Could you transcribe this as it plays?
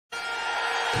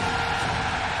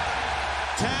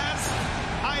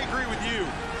with you.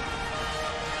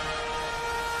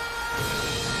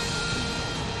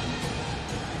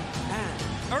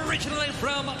 Originally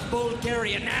from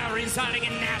Bulgaria, now residing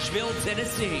in Nashville,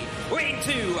 Tennessee, weighing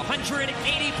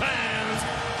 280 pounds,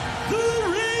 the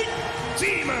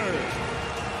Redeemer,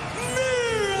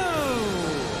 Miro!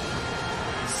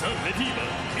 さあ、レディーは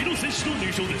ミロ選手の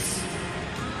入場です。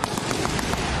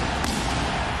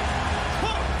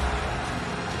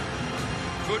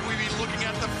Could we be looking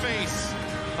at the face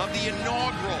of the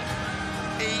inaugural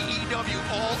AEW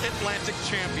All-Atlantic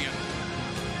Champion?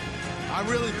 I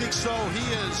really think so.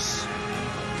 He is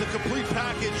the complete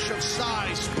package of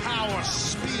size, power,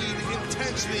 speed,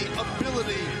 intensity,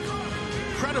 ability,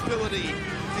 credibility,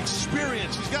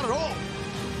 experience. He's got it all.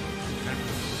 And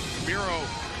Miro,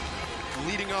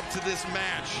 leading up to this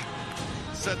match,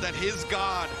 said that his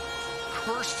God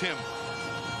cursed him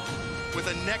with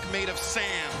a neck made of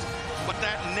sand, but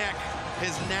that neck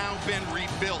has now been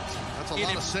rebuilt. That's a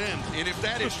lot of sand. And if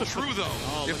that is true,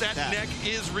 though, if that neck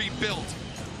is rebuilt,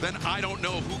 then I don't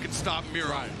know who can stop Miro.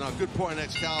 Right. No, good point,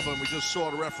 Excalibur. We just saw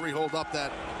the referee hold up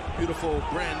that beautiful,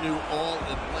 brand new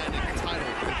All-Atlantic title.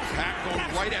 PAC going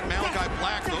right at Malakai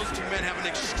Black. Those two men have an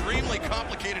extremely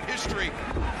complicated history.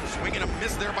 Swinging a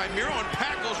miss there by Miro, and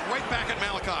PAC goes right back at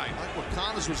Malakai. Like what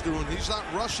Connors was doing. He's not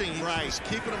rushing. He's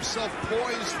keeping himself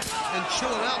poised and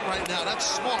chilling out right now. That's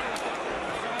smart.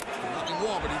 Nothing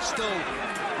more, but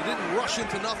he didn't rush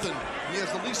into nothing. He has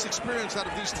the least experience out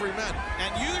of these three men.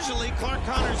 And usually Clark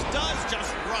Connors does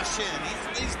just rush in.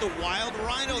 He's the wild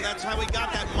rhino. That's how he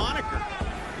got that moniker.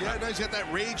 Yeah, he's got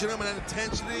that rage in him and that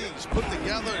intensity. He's put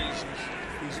together.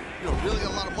 He's really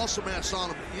got a lot of muscle mass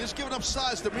on him. He is giving up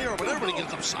size to Miro, but everybody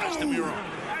gives up size to Miro.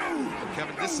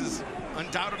 Kevin, this is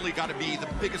undoubtedly got to be the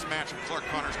biggest match of Clark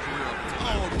Connors' career.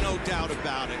 Oh, no doubt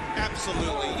about it.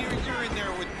 Absolutely. You're in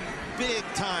there with big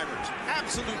timers.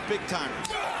 Absolute big timers.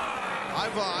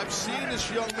 I've seen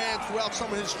this young man throughout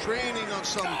some of his training on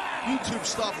some YouTube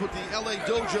stuff with the LA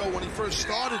dojo when he first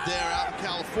started there out in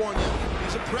California.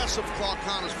 He's impressive, Clark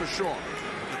Connors, for sure.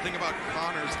 The thing about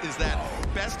Connors is that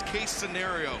best case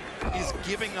scenario is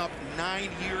giving up 9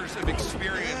 years of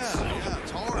experience. Yeah,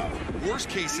 it's hard. Worst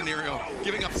case scenario,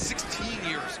 giving up 16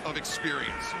 years of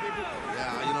experience.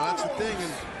 Yeah, that's the thing.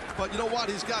 But you know what?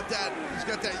 He's got that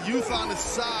youth on his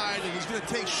side, and he's going to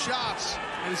take shots,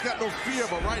 and he's got no fear.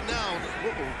 But right now,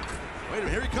 wait a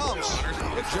minute, here he comes.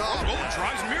 Good job. Oh,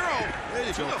 drives Miro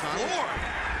to the floor.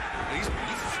 He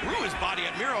threw his body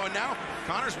at Miro, and now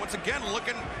Connors once again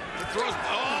looking to throw.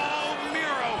 Oh,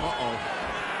 Miro. Uh-oh.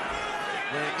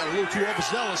 Man, got a little too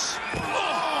overzealous.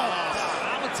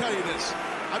 I'm going to tell you this.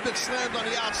 I've been slammed on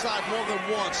the outside more than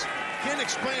once. Can't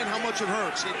explain how much it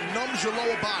hurts. It numbs your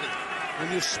lower body. When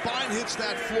your spine hits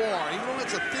that floor, even though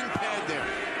it's a thin pad there.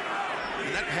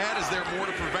 And that pad is there more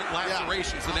to prevent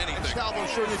lacerations than anything. Excalibur,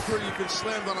 I'm sure you've been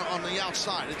slammed on the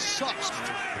outside. It sucks.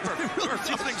 There are a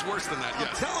few things worse than that, yes.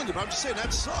 I'm telling you, but I'm just saying,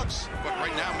 that sucks. But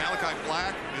right now, Malakai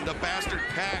Black and the bastard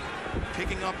PAC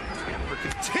picking up or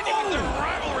continuing their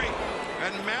rivalry.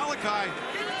 And Malakai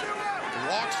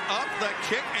walks up the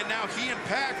kick, and now he and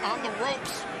PAC on the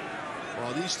ropes.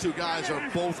 Well, these two guys are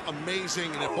both amazing,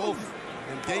 and they're both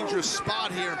in dangerous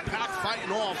spot here. PAC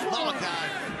fighting off Malakai.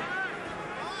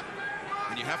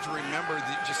 And you have to remember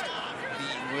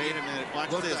wait a minute,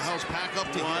 watch what this. The hell's PAC up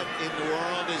to? What in the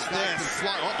world is this?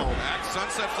 Uh-oh. PAC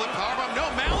sunset flip powerbomb. No,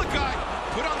 Malakai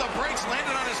put on the brakes,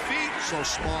 landed on his feet. So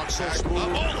smart, so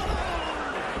smooth.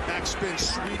 Backspin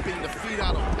sweeping the feet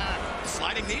out of PAC.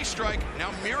 Sliding knee strike.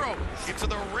 Now Miro into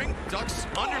the ring, ducks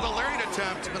under the lariat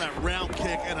attempt. Look at that round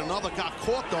kick, and another got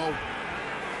caught though.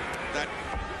 That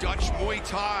Dutch Muay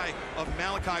Thai of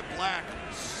Malakai Black,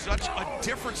 such a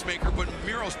difference maker, but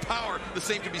Miro's power, the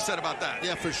same can be said about that.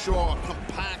 Yeah, for sure.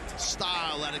 Compact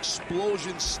style, that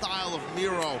explosion style of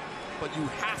Miro. But you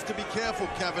have to be careful,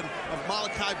 Kevin, of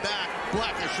Malakai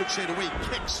Black, I should say, the way he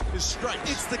kicks his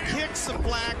strikes. It's the kicks of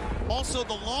Black, also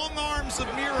the long arms of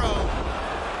Miro.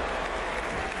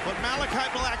 But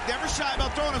Malakai Black never shy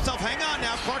about throwing himself. Hang on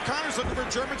now, Clark Connors looking for a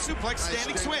German suplex,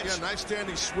 standing switch. Yeah, nice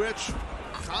standing switch.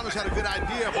 Connors had a good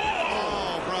idea. But,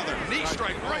 oh, brother. Knee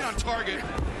strike right on target.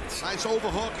 Nice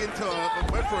overhook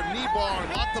went for a knee bar and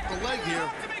locked up the leg here.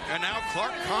 And now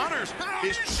Clark Connors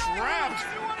is trapped.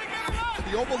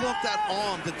 He overlooked that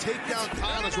arm to take down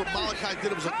Connors. What Malakai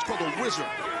did, it's called a wizard.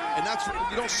 And that's,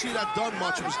 you don't see that done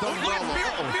much. It was done well.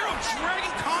 Miro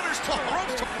dragging Connors to the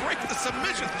ropes to break the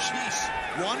submission. Jeez.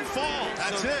 One fall.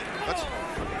 That's it. That's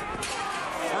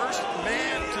first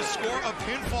man to score a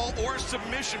pinfall or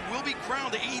submission will be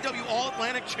crowned the AEW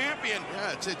All-Atlantic Champion.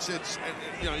 Yeah, it's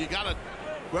you know, you gotta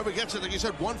Whoever gets it, like you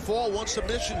said, one fall, one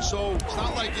submission. So it's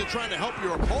not like you're trying to help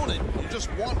your opponent. You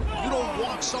don't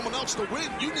want someone else to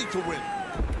win. You need to win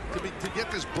to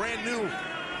get this brand new,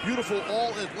 beautiful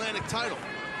All-Atlantic title.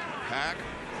 PAC.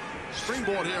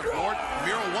 Springboard here. Lord,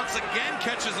 Miro once again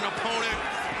catches an opponent.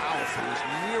 Powerful is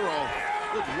Miro.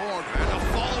 Good Lord. And a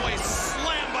fallaway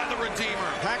slam by the Redeemer.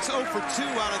 PAC's 0 for 2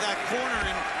 out of that corner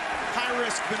in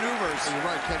high-risk maneuvers. You're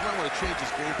right, Kev. I want to change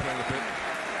his game plan a bit.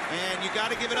 And you got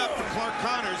to give it up for Clark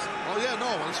Connors. Oh, yeah,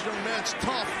 no. This young man's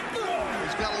tough.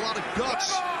 He's got a lot of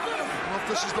guts. I don't know if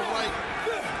this is the right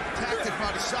tactic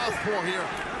by the southpaw here.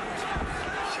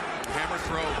 Hammer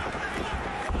throw.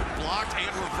 Blocked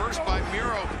and reversed by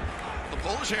Miro. The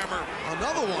Polish hammer.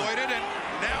 Another one. Avoided, and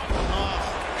now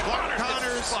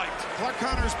Clark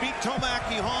Connors beat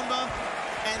Tomoaki Honma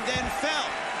and then fell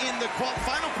in the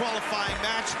final qualifying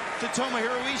match to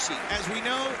Tomohiro Ishii. As we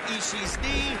know, Ishii's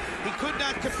knee, he could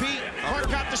not compete. Clark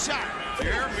got the shot.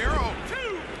 Here, Miro.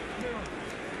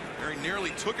 Very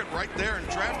nearly took it right there, and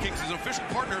DraftKings is an official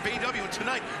partner of AEW, and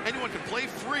tonight anyone can play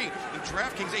free in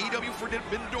DraftKings AEW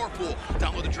Forbidden Door Pool.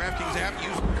 Download the DraftKings app,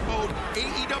 use code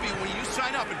AEW when you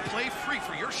sign up, and play free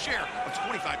for your share of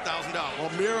 $25,000.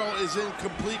 Well, Miro is in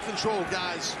complete control,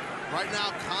 guys. Right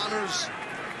now, Connors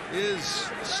is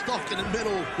stuck in the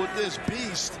middle with this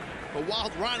beast. The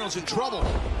Wild Rhino's in trouble.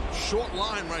 Short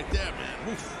line right there, man.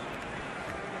 Oof.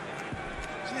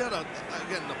 See how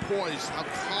again, the poise, how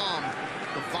calm,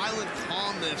 the violent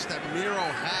calmness that Miro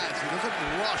has. He doesn't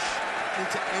rush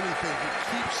into anything. He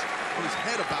keeps his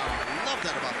head about him. I love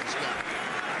that about this guy.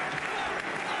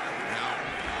 Now,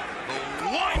 the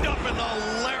wind up and the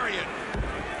lariat.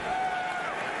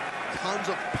 Tons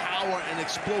of power and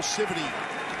explosivity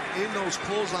in those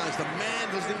clotheslines. The man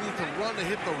doesn't need to run to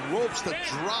hit the ropes to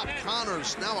drop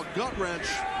Connors. Now a gut wrench.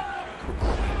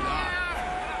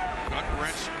 Gut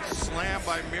wrench slam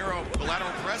by Miro. The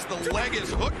lateral press. The leg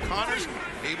is hooked. Connors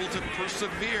able to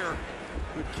persevere.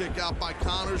 Good kick out by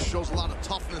Connors. Shows a lot of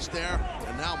toughness there.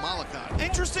 And now Malakai.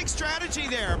 Interesting strategy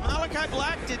there. Malakai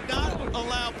Black did not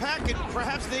allow PAC, and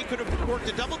perhaps they could have worked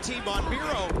a double team on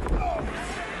Miro.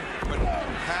 But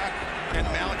PAC and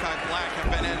Malakai Black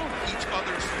have been in each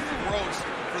other's throats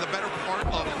for the better part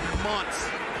of months.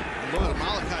 Look at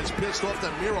Malakai's pissed off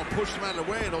that Miro pushed him out of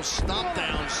the way. Those stomp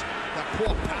downs that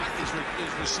poor PAC is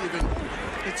receiving.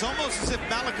 It's almost as if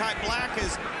Malakai Black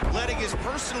is letting his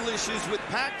personal issues with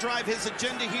PAC drive his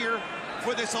agenda here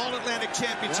for this All-Atlantic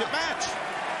Championship match.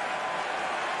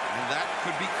 And that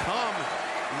could become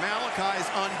Malakai's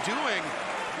undoing.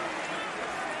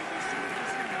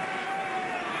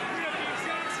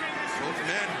 Both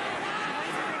men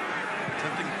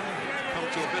attempting to come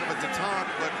to a bit of a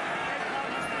detente, but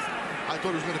I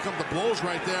thought it was going to come to blows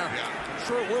right there. Yeah. I'm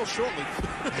sure it will shortly.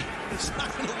 It's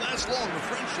not going to last long, the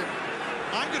friendship.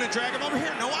 I'm going to drag him over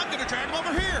here. No, I'm going to drag him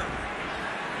over here.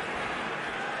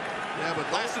 Yeah,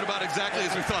 but lasted about exactly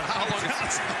as we thought. How long?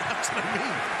 That's what I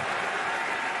mean.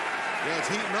 Yeah, it's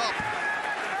heating up.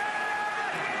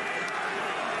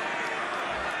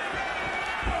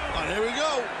 Oh, there we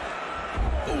go.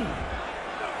 Ooh.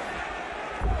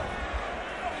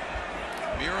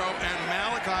 Miro and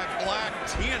Malakai Black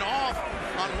teeing off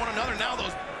on one another. Now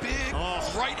those big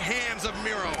right hands of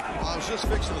Miro. I was just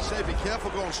fixing to say, be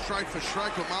careful going strike for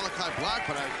strike with Malakai Black,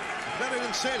 but I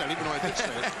didn't say that, even though I did say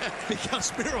it.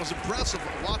 Because Miro's impressive.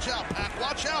 Watch out, PAC.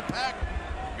 Watch out, PAC.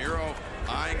 Miro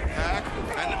eyeing PAC.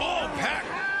 And PAC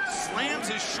slams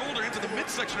his shoulder into the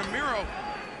midsection of Miro.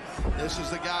 This is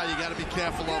the guy you got to be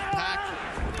careful of, PAC.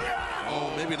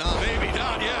 Oh, maybe not. Maybe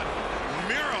not yet.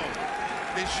 Miro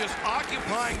is just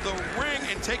occupying the ring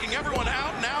and taking everyone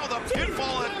out. Now the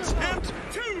pinfall attempt.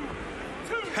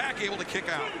 PAC able to kick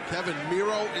out. Kevin,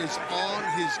 Miro is on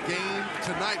his game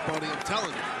tonight, buddy. I'm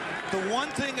telling you. The one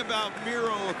thing about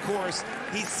Miro, of course,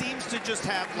 he seems to just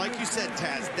have, like you said,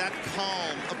 Taz, that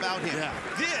calm about him. Yeah.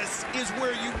 This is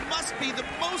where you must be the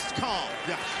most calm.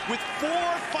 Yeah. With 4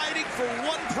 fighting for 1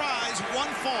 prize, 1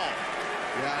 fall.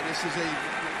 Yeah, this is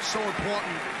so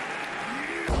important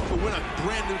to win a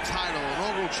brand new title, an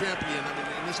inaugural champion. I mean,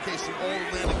 in this case, the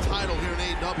All-Atlantic title here in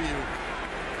AEW.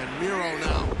 And Miro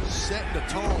now setting the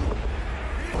tone.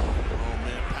 Oh,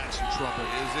 man, PAC's in trouble.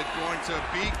 Is it going to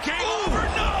be game over?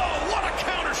 No! What a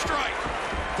counter strike!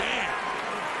 Damn.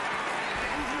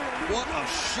 What a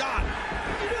shot.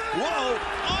 Whoa.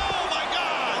 Oh, my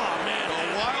God. Oh, man. The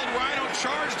Wild Rhino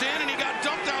charged in, and he got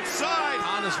dumped outside.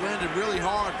 Honest landed really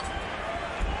hard.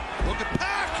 Look at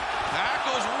PAC. PAC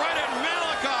goes right at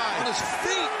Malakai. On his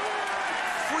feet.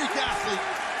 Freak athlete.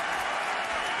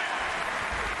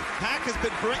 PAC has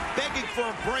been begging for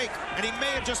a break, and he may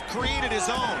have just created his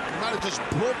own. He might have just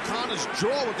broke Connor's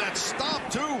jaw with that stomp,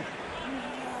 too.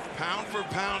 Pound for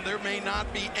pound, there may not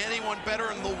be anyone better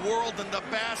in the world than the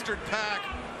bastard PAC.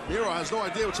 Miro has no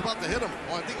idea what's about to hit him.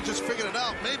 Oh, I think he just figured it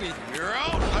out, maybe. Miro,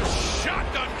 a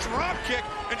shotgun drop kick,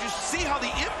 and just see how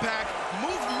the impact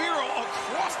moved Miro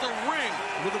across the ring.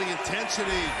 Look at the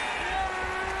intensity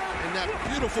in that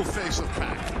beautiful face of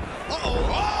PAC. Uh-oh.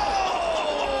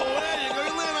 Oh! There you go.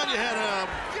 You land on your head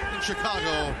in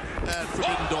Chicago at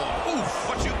Forbidden Door. Oof.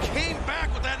 But you came back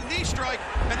with that knee strike,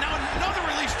 and now another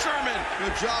release German.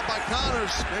 Good job by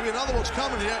Connors. Maybe another one's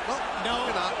coming here. Well, no.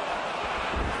 Maybe not.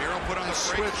 Miro put on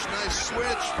Nice the brakes. switch, nice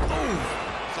switch. Ooh.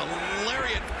 It's a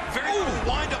lariat. Very good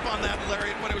wind up on that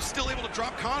lariat, but it was still able to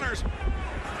drop Connors.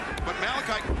 But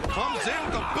Malakai comes in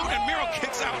with a boot, and Miro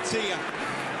kicks out. See ya.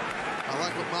 I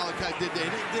like what Malakai did there.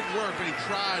 It didn't work, but he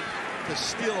tried to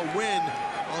steal a win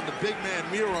on the big man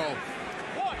Miro.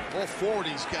 All four of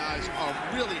these guys are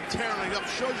really tearing it up.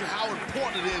 Shows you how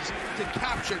important it is to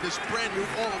capture this brand new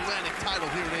All-Atlantic title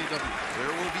here in AEW.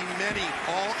 There will be many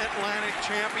All-Atlantic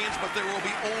champions, but there will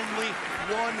be only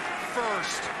one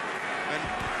first. And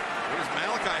what does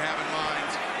Malakai have in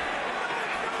mind?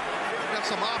 Got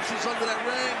some options under that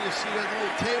ring. You see that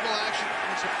little table action.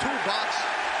 It's a toolbox.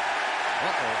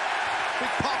 Uh-oh.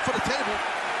 Big pop for the table.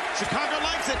 Chicago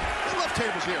likes it. They love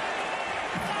tables here.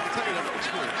 I'll tell you that from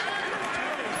experience.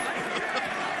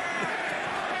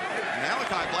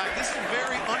 Malakai Black, this is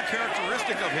very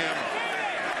uncharacteristic of him.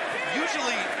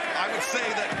 Usually, I would say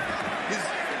that his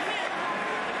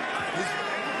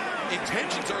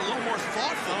intentions are a little more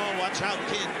thoughtful. Oh, watch out,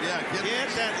 kid. Yeah,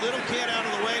 Get that little kid out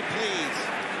of the way, please.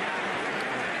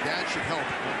 Dad should help.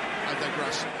 I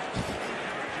digress.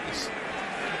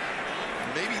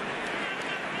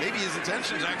 Maybe his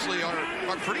intentions actually are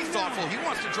pretty thoughtful. He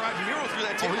wants to drive Miro through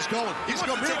that table. Oh, he's going. He wants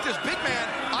to take this big man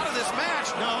out of this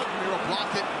match. No. Miro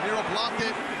blocked it. Miro blocked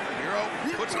it. Miro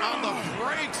puts on the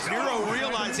brakes. Miro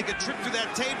realizing a trip through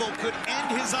that table could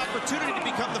end his opportunity to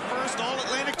become the first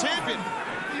All-Atlantic champion.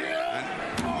 And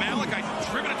Malakai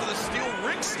driven into the steel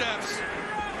ring steps.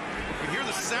 You can hear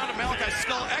the sound of Malakai's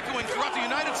skull echoing throughout the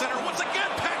United Center. Once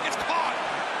again, PAC gets caught.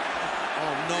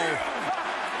 Oh, no.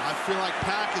 I feel like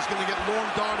PAC is going to get long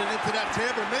darted into that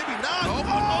table. Maybe not.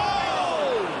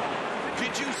 Oh!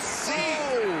 Did you see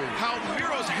how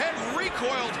Miro's head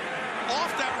recoiled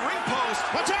off that ring post?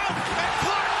 Watch out! And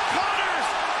Clark Connors!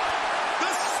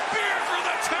 The spear through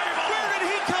the table! Where did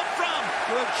he come from?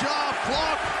 Good job,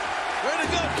 Clark. Way to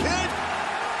go, kid.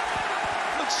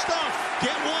 Good stuff.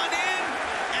 Get one in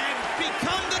and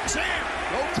become the champ.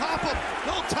 Go top him.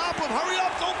 Go top him. Hurry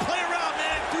up. Don't play around,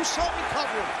 man. Do something,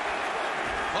 cover him.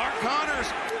 Clark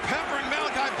Connors peppering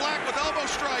Malakai Black with elbow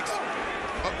strikes.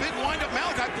 A big windup.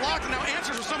 Malakai blocked and now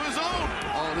answers with some of his own.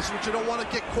 Oh, this is what you don't want to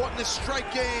get caught in this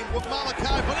strike game with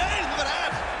Malakai. But hey, look at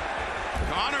that.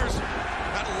 Connors,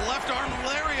 that left arm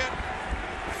lariat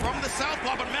from the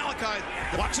southpaw, but Malakai.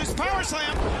 Watch his power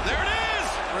slam. There it is.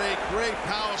 Great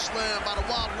power slam by the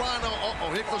Wild Rhino.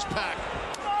 Uh-oh, here goes PAC.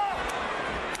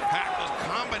 PAC, those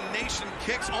combination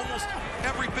kicks almost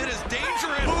every bit as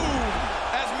dangerous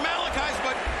as Malakai's,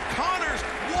 but Connors,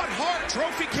 what heart.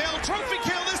 Trophy kill,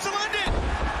 this will end it.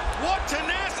 What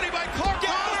tenacity by Clark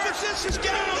Connors. Just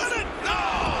get out of it. No.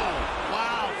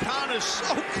 Wow, Connors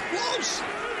so close.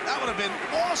 That would have been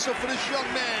awesome for this young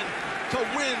man to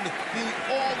win the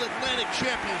All-Atlantic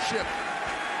Championship.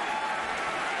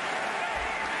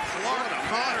 Clark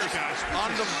Connors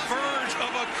on the verge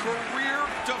of a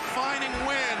career-defining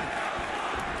win.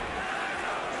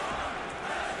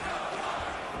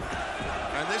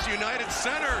 And this United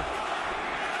Center,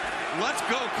 let's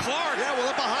go Clark. Yeah, well,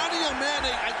 they're behind the young man.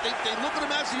 They look at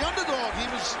him as the underdog. He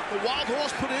was the wild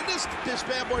horse put in this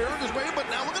bad boy, earned his way, but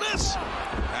now look at this.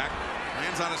 PAC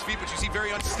lands on his feet, but you see very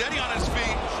unsteady on his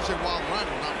feet. I said Wild Rhino,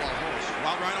 not Wild Horse.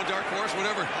 Wild Rhino, Dark Horse,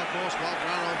 whatever. Wild Horse, Wild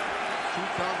Rhino, two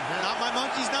thumb, head. Not my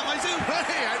monkeys, not my zoo.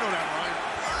 Hey, I know that, Ryan.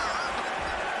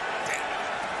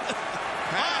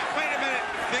 PAC, Wait a minute.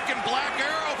 thinking Black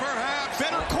Arrow, perhaps.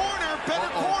 Better corner,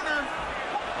 better corner.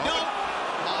 No.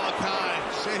 Malakai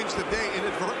saves the day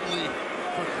inadvertently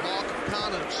for Clark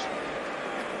Connors.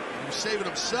 He was saving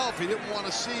himself. He didn't want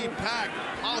to see PAC.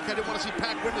 Malakai didn't want to see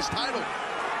PAC win this title.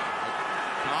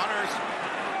 Connors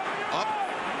up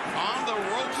on the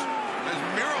ropes as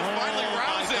Miro finally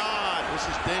rousing. God. This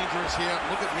is dangerous here.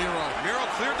 Look at Miro. Miro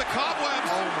cleared the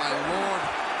cobwebs. Oh, my Lord.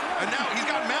 And now he's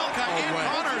got Malakai and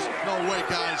Connors. No way,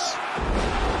 guys.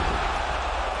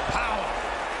 Power,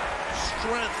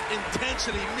 strength,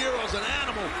 intensity. Miro's an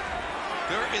animal.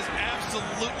 There is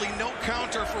absolutely no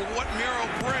counter for what Miro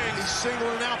brings. He's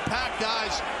singling out PAC,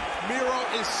 guys. Miro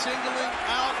is singling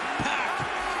out PAC.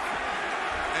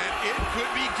 And it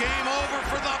could be game over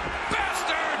for the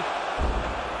bastard.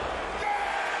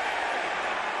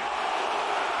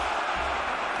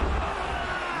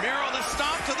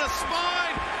 to the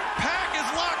spine. PAC is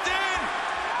locked in.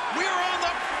 We are on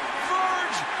the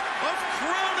verge of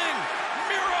crowning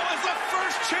Miro as the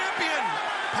first champion.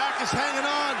 PAC is hanging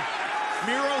on.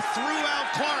 Miro threw out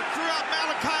Clark, threw out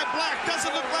Malakai Black.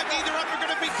 Doesn't look like either of them are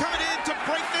going to be coming in to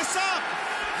break this up.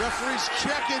 Referee's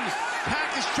checking. PAC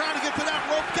is trying to get to that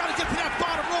rope. Got to get to that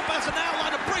bottom rope as an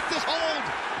ally to break this hold.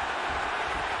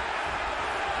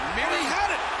 Miro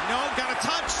Had it. No, got a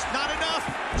touch. Not enough.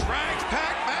 drags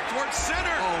PAC back towards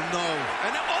center. Oh, no.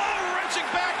 And wrenching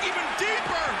back even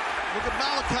deeper. Look at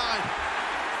Malakai.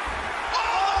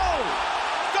 Oh!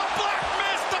 The black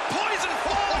mist, the poison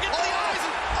fall gets the eyes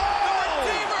of the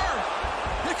Redeemer.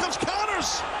 Here comes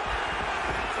counters.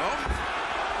 Oh,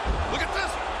 look at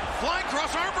this. Flying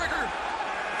cross arm breaker.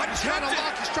 He's trying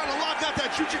to lock out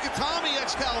that Chujikatami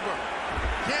Excalibur.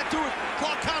 Can't do it.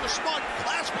 Clark counter smart,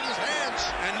 clasping his hands.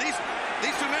 And these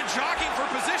two men jockeying for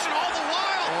position all the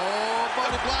while. Oh,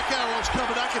 buddy, Black Arrow's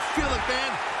coming. I can feel it,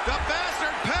 man. The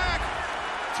bastard PAC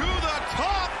to the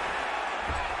top.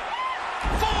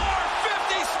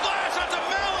 450 splash onto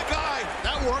Malakai.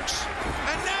 That works.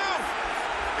 And now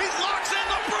he locks in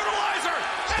the brutalizer.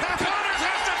 And Connors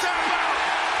has to tap out.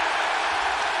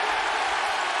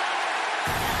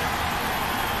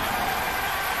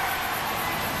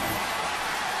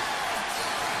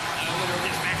 The winner of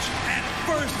this match and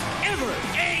first ever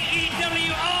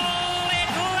AEW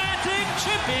All-Atlantic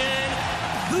Champion,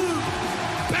 the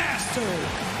Bastard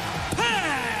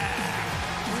PAC.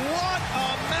 What a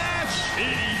match.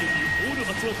 AEW オールア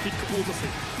トランティック王座戦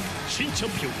新チャ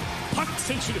ンピオンパック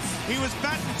選手です。 He was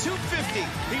batting 250.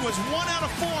 He was 1 out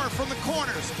of 4 from the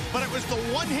corners, but it was the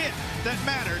one hit that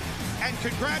mattered. And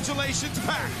congratulations,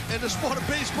 PAC. In the sport of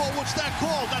baseball, what's that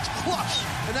called? That's clutch.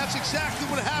 And that's exactly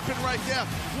what happened right there.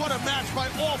 What a match by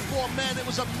all 4 men. It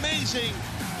was amazing.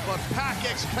 But PAC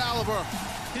Excalibur,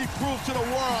 he proved to the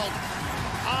world,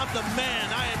 I'm the man.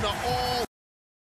 I am the all